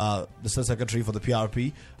State Secretary for the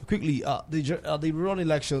PRP. Quickly, the rural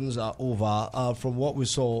elections are over. From what we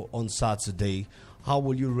saw on Saturday, how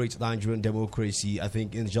will you rate Nigerian democracy, I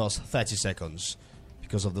think, in just 30 seconds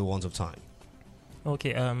because of the want of time?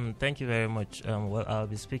 Okay, thank you very much. Well, I'll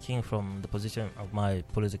be speaking from the position of my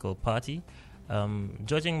political party.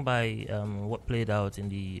 Judging by what played out in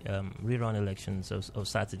the rerun elections of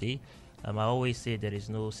Saturday, I always say there is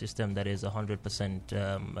no system that is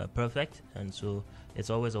 100% perfect, and so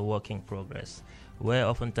it's always a work in progress. Where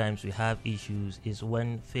oftentimes we have issues is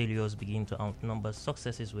when failures begin to outnumber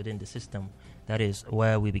successes within the system. That is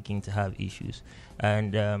where we begin to have issues.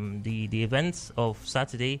 And the events of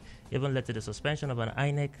Saturday even led to the suspension of an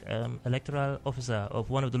INEC electoral officer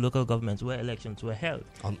of one of the local governments where elections were held.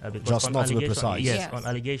 Just not to be precise. Yes, on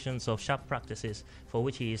allegations of sharp practices for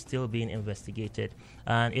which he is still being investigated.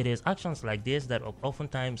 And it is actions like this that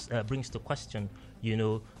oftentimes brings to question,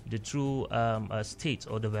 the true state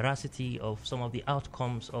or the veracity of some of the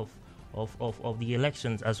outcomes of the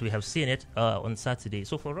elections as we have seen it on Saturday.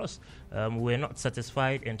 So for us, we're not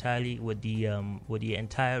satisfied entirely with the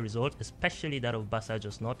entire result, especially that of Basa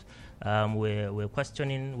Just Not. We're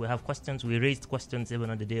questioning. We have questions. We raised questions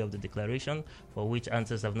even on the day of the declaration, for which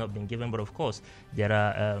answers have not been given. But of course, there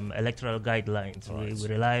are electoral guidelines. Right. We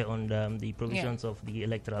rely on the provisions of the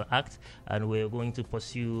Electoral Act, and we're going to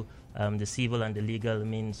pursue the civil and the legal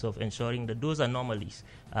means of ensuring that those anomalies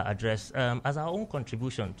are addressed as our own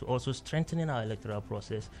contribution to also strengthening our electoral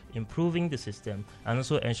process, improving the system, and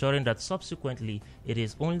also ensuring that subsequently it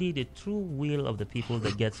is only the true will of the people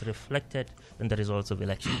that gets reflected in the results of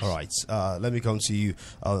elections. All right. Let me come to you,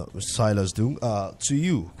 Mr. Silas Dung. To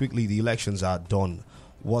you, quickly, the elections are done.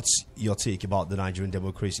 What's your take about the Nigerian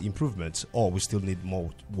democracy improvements, or we still need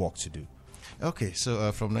more work to do? Okay,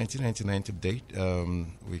 so from 1999 to date,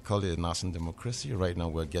 we call it a nascent democracy. Right now,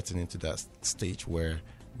 we're getting into that stage where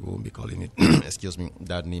we won't be calling it,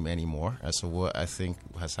 that name anymore. So what I think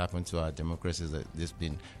has happened to our democracy is that there's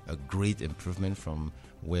been a great improvement from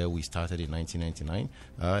where we started in 1999.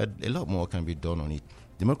 A lot more can be done on it.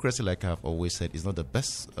 Democracy, like I've always said, is not the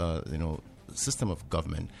best, system of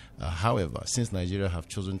government. However, since Nigeria have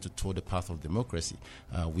chosen to toe the path of democracy,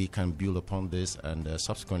 we can build upon this, and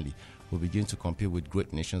subsequently we'll begin to compete with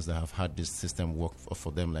great nations that have had this system work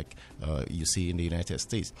for them, like you see in the United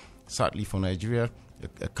States. Sadly for Nigeria,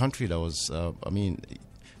 a country that was,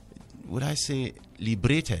 would I say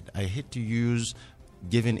liberated? I hate to use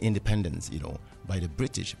given independence, by the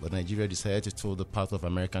British, but Nigeria decided to toe the path of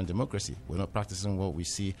American democracy. We're not practicing what we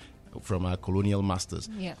see from our colonial masters,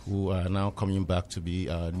 who are now coming back to be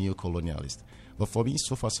neo-colonialists. But for me,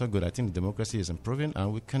 so far so good. I think democracy is improving,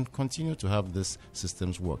 and we can continue to have these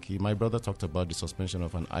systems work. My brother talked about the suspension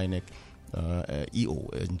of an INEC EO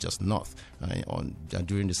in Just North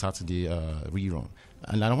during the Saturday rerun.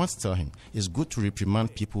 And I want to tell him, it's good to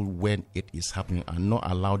reprimand people when it is happening and not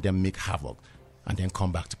allow them make havoc and then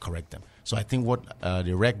come back to correct them. So I think what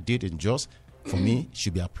the REC did in Jos, for me,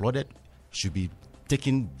 should be applauded, should be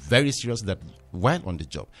taken very serious, that while on the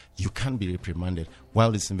job, you can't be reprimanded while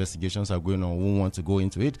these investigations are going on. We won't want to go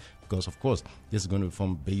into it because, of course, this is going to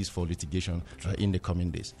form base for litigation in the coming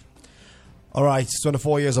days. All right,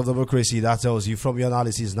 24 years of democracy, that tells you from your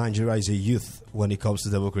analysis, Nigeria is a youth when it comes to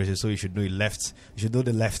democracy, so you should know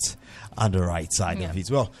the left and the right side of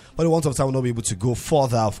it. Well, for the want of time, we'll not be able to go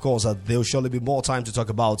further. Of course, there will surely be more time to talk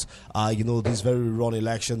about, these very run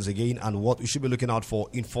elections again and what we should be looking out for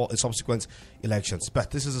in subsequent elections.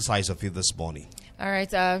 But this is the size of it this morning. All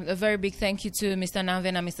right, a very big thank you to Mr.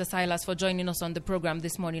 Nanven and Mr. Silas for joining us on the program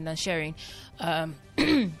this morning and sharing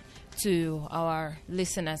to our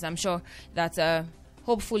listeners. I'm sure that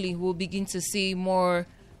hopefully we'll begin to see more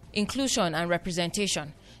inclusion and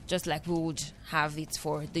representation, just like we would have it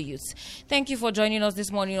for the youth. Thank you for joining us this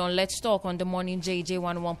morning on Let's Talk on the Morning JJ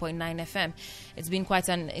 101.9 FM. It's been quite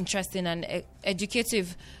an interesting and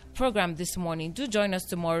educative program this morning. Do join us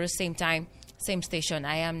tomorrow, same time, same station.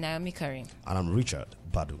 I am Naomi Karim. And I'm Richard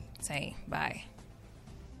Badu. Say bye.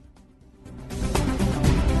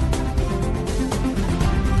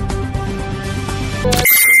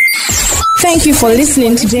 Thank you for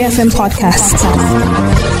listening to JFM Podcast.